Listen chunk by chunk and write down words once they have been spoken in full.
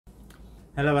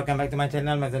Hello, welcome back to my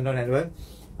channel, Maison Network.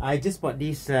 I just bought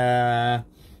this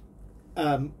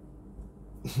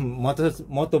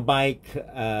motorbike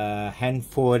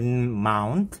handphone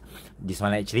mount. This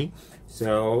one actually.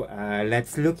 So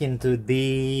let's look into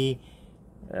the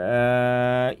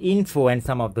info and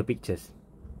some of the pictures.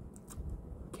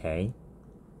 Okay,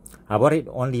 I bought it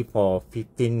only for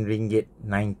 15 ringgit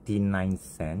 99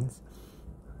 cents.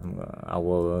 I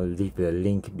will leave the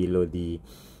link below the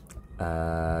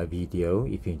video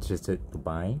if you're interested to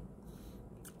buy.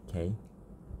 Okay,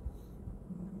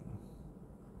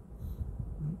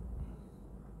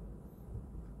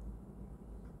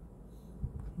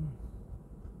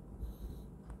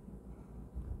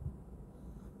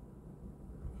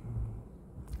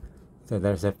 so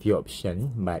there's a few options,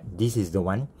 but this is the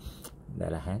one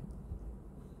that I had.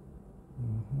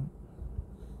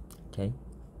 Okay,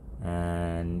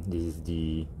 and this is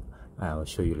the, I'll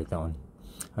show you later on.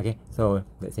 Okay, so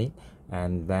that's it,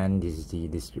 and then this is the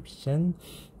description,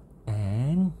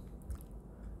 and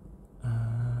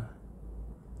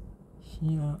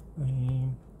here,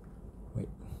 wait,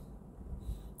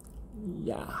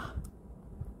 yeah,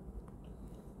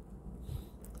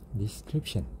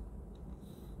 description.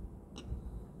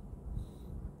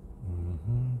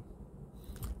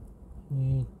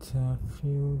 It's a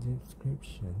few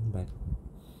description, but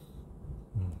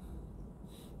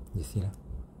you see that?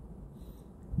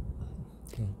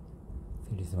 Okay,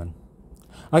 so this one.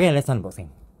 Okay, let's unboxing.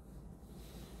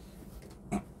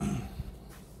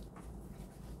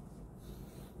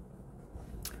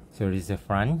 So this is the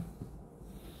front.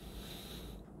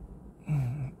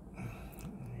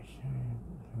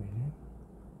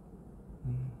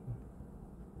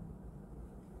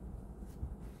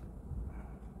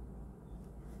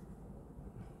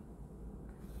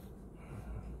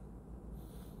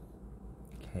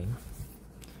 Okay,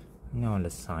 now on the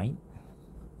side.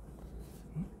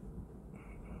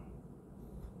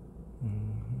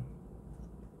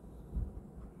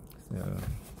 So,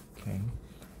 okay,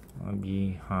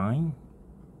 behind.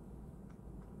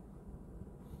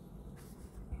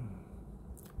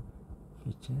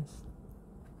 Features.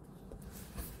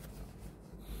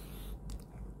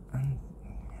 And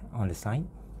on the side,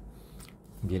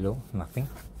 below, nothing.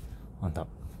 On top.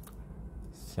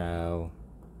 So,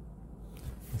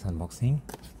 let's unboxing.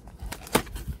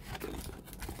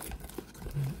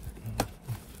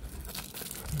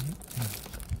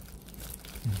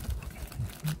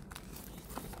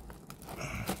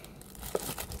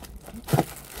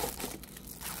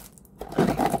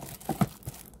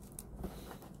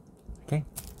 Okay,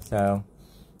 so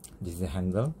this is the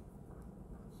handle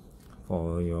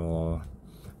for your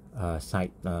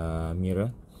side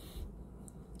mirror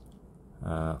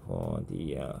for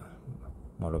the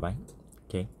motorbike.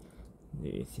 Okay,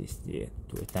 this is the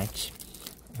to attach,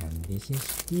 and this is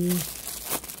the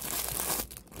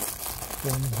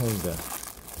phone holder.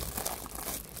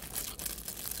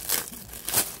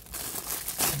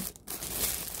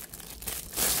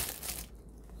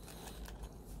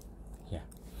 Yeah,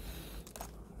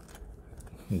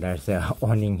 there's a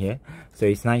awning here, so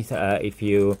it's nice if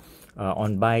you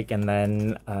on bike, and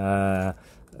then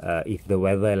if the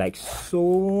weather like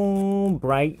so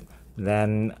bright,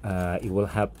 then it will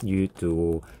help you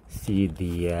to see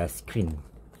the screen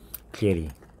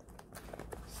clearly.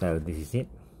 So this is it.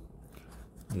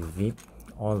 This is it.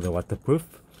 All the waterproof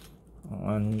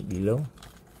on below,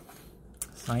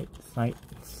 side, on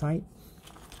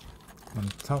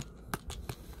top.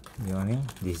 The awning.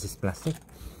 This is plastic,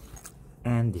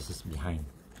 and this is behind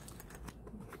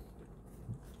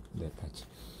the attach.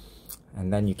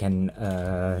 And then you can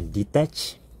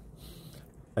detach,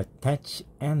 attach,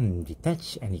 and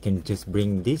detach, and you can just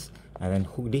bring this and then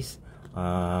hook this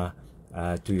to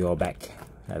your back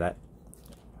like that.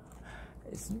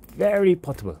 It's very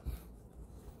portable.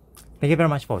 Thank you very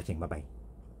much for watching. Bye bye.